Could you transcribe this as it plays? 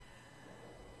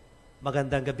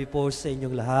Magandang gabi po sa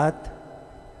inyong lahat,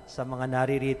 sa mga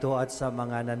naririto at sa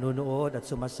mga nanonood at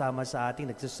sumasama sa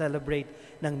ating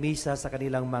nagse-celebrate ng misa sa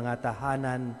kanilang mga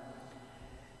tahanan.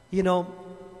 You know,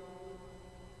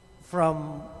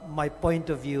 from my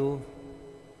point of view,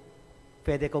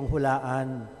 pwede kong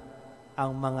hulaan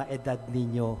ang mga edad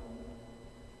ninyo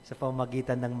sa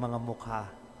pamamagitan ng mga mukha.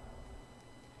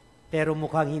 Pero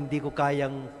mukhang hindi ko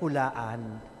kayang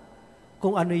hulaan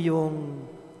kung ano yung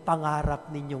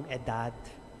pangarap ninyong edad.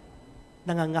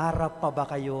 Nangangarap pa ba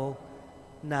kayo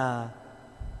na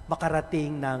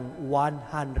makarating ng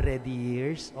 100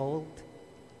 years old?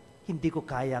 Hindi ko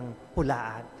kayang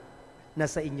hulaan.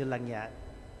 Nasa inyo lang yan.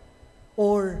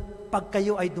 Or pag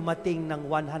kayo ay dumating ng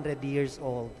 100 years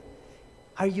old,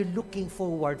 are you looking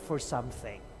forward for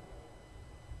something?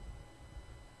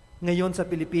 Ngayon sa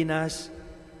Pilipinas,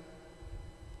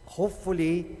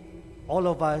 hopefully, all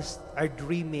of us are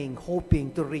dreaming,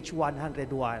 hoping to reach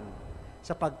 101.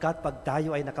 Sapagkat pag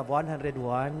tayo ay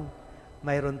naka-101,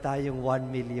 mayroon tayong 1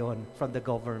 million from the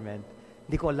government.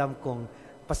 Hindi ko alam kung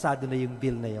pasado na yung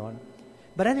bill na yon.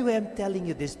 But anyway, I'm telling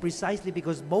you this precisely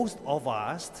because most of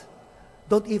us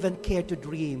don't even care to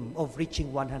dream of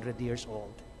reaching 100 years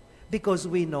old. Because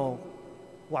we know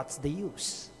what's the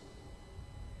use.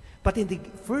 But in the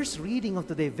first reading of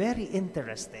today, very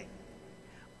interesting.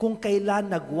 Kung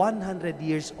kailan nag-100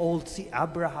 years old si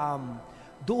Abraham,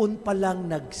 doon pa lang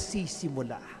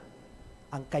nagsisimula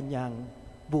ang kanyang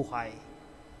buhay.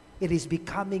 It is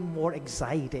becoming more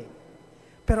exciting.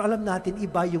 Pero alam natin,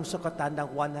 iba yung sukatan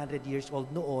ng 100 years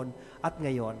old noon at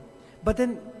ngayon. But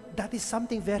then, that is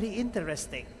something very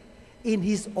interesting. In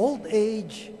his old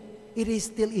age, it is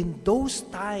still in those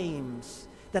times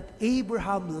that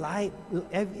Abraham's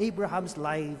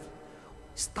life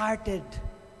started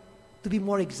to be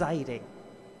more exciting.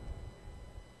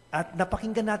 At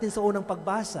napakinggan natin sa unang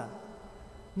pagbasa,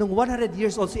 nung 100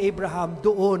 years old si Abraham,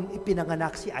 doon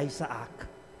ipinanganak si Isaac,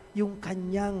 yung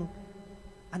kanyang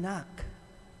anak.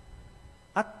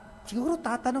 At siguro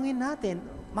tatanungin natin,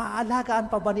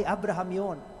 maaalagaan pa ba ni Abraham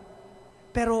yon?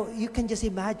 Pero you can just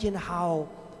imagine how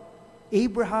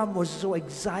Abraham was so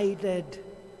excited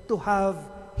to have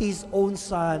his own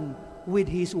son with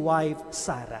his wife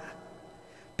Sarah.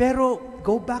 Pero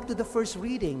go back to the first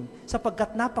reading,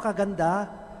 sapagkat napakaganda,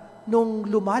 nung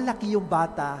lumalaki yung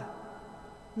bata,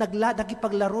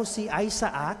 nagipaglaro si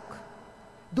Isaac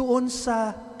doon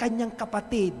sa kanyang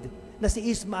kapatid na si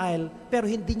Ismael, pero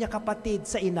hindi niya kapatid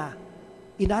sa ina.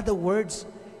 In other words,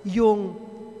 yung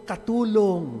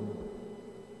katulong,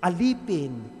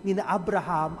 alipin ni na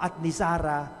Abraham at ni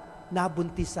Sarah,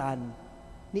 nabuntisan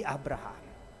ni Abraham.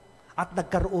 At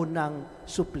nagkaroon ng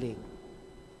supling.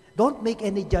 Don't make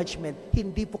any judgment.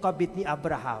 Hindi po kabit ni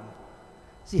Abraham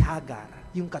si Hagar,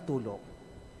 yung katulong.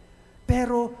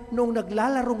 Pero nung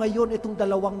naglalaro ngayon itong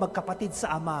dalawang magkapatid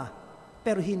sa ama,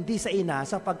 pero hindi sa ina,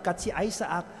 sapagkat si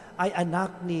Isaac ay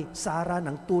anak ni Sarah,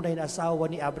 ng tunay na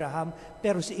asawa ni Abraham,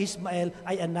 pero si Ismael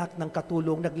ay anak ng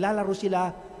katulong. Naglalaro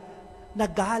sila,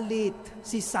 nagalit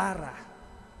si Sarah.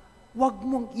 Huwag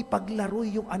mong ipaglaro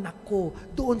yung anak ko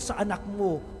doon sa anak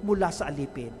mo mula sa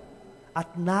alipin.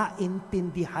 At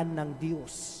naintindihan ng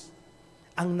Diyos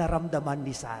ang naramdaman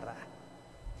ni Sarah.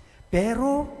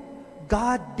 Pero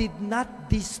God did not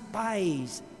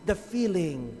despise the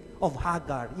feeling of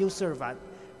Hagar, yung servant.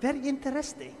 Very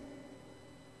interesting.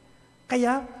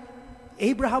 Kaya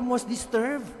Abraham was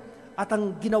disturbed at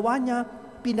ang ginawa niya,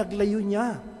 pinaglayo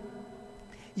niya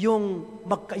yung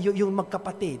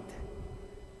magkapatid.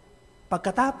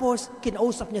 Pagkatapos,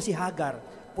 kinausap niya si Hagar,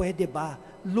 pwede ba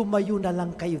lumayo na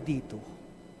lang kayo dito?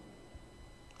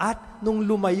 At nung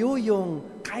lumayo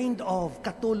yung kind of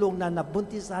katulong na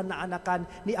nabuntisan na anakan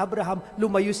ni Abraham,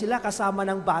 lumayo sila kasama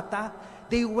ng bata.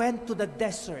 They went to the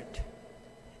desert.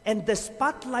 And the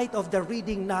spotlight of the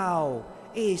reading now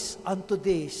is unto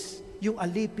this, yung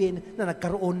alipin na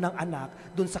nagkaroon ng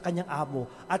anak dun sa kanyang amo.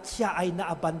 At siya ay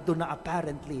naabandon na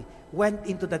apparently, went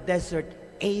into the desert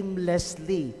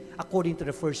aimlessly, according to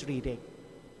the first reading.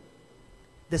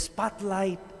 The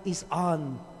spotlight is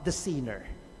on the sinner,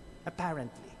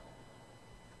 apparently.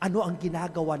 Ano ang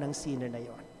ginagawa ng sinner na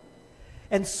yon?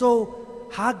 And so,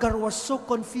 Hagar was so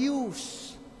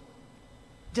confused.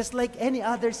 Just like any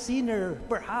other sinner,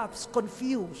 perhaps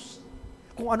confused.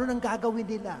 Kung ano nang gagawin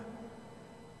nila.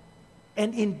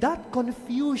 And in that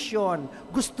confusion,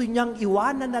 gusto niyang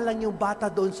iwanan na lang yung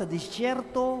bata doon sa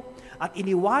disyerto. At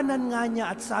iniwanan nga niya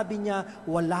at sabi niya,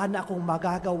 wala na akong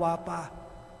magagawa pa.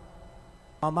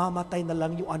 Mamamatay na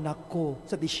lang yung anak ko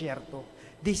sa disyerto.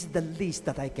 This is the least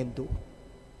that I can do.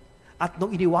 At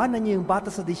nung iniwanan niya yung bata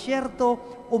sa disyerto,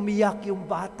 umiyak yung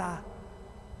bata.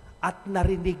 At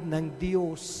narinig ng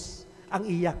Diyos ang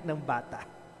iyak ng bata.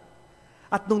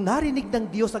 At nung narinig ng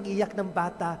Diyos ang iyak ng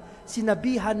bata,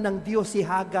 sinabihan ng Diyos si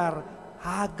Hagar,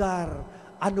 Hagar,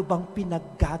 ano bang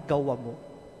pinaggagawa mo?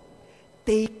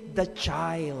 Take the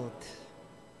child.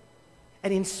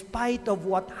 And in spite of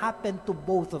what happened to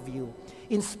both of you,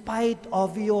 in spite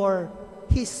of your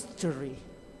history,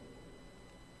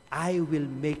 I will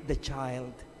make the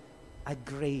child a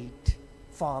great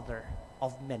father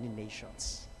of many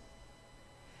nations.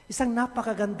 Isang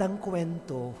napakagandang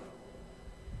kwento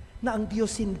na ang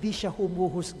Diyos hindi siya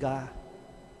humuhusga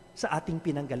sa ating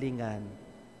pinanggalingan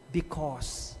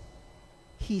because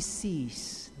He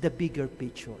sees the bigger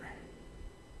picture.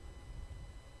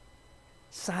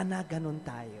 Sana ganun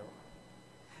tayo.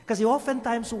 Kasi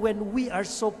oftentimes when we are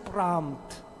so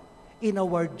prompt in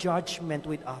our judgment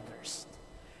with others,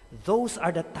 those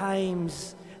are the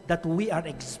times that we are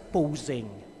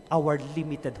exposing our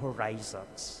limited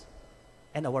horizons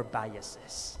and our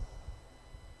biases.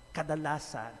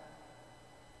 Kadalasan,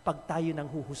 pag tayo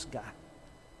nang huhusga,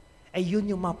 ay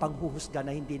yun yung mga panghuhusga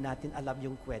na hindi natin alam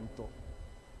yung kwento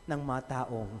ng mga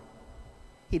taong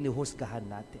hinuhusgahan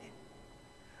natin.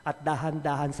 At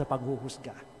dahan-dahan sa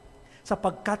panghuhusga,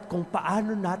 sapagkat kung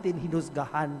paano natin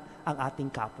hinusgahan ang ating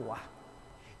kapwa,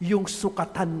 yung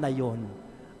sukatan na yon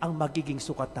ang magiging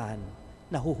sukatan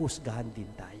na huhusgahan din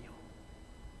tayo.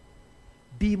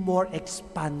 Be more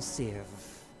expansive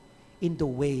in the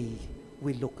way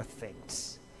we look at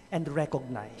things and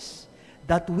recognize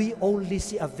that we only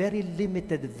see a very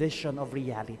limited vision of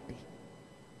reality.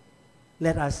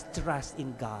 Let us trust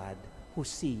in God who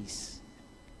sees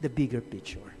the bigger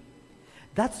picture.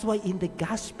 That's why in the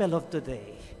gospel of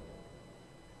today,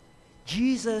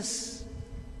 Jesus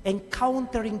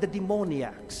encountering the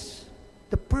demoniacs,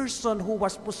 the person who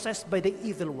was possessed by the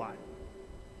evil one,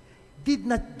 did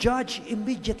not judge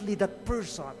immediately that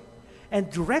person and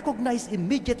recognize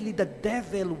immediately the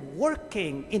devil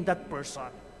working in that person.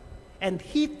 And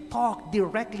he talked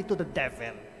directly to the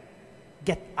devil,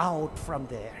 "Get out from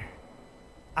there.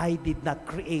 I did not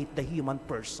create the human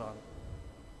person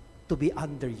to be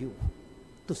under you,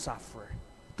 to suffer,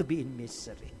 to be in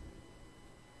misery."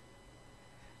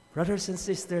 Brothers and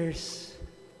sisters,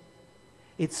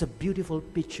 it's a beautiful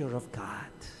picture of God.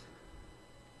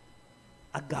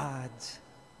 A God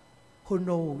who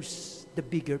knows the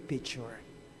bigger picture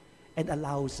and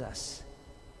allows us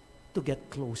to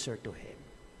get closer to Him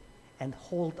and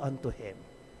hold on to Him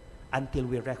until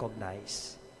we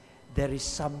recognize there is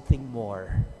something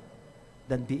more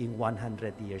than being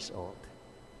 100 years old.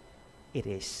 It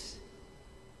is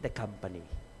the company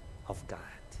of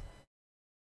God.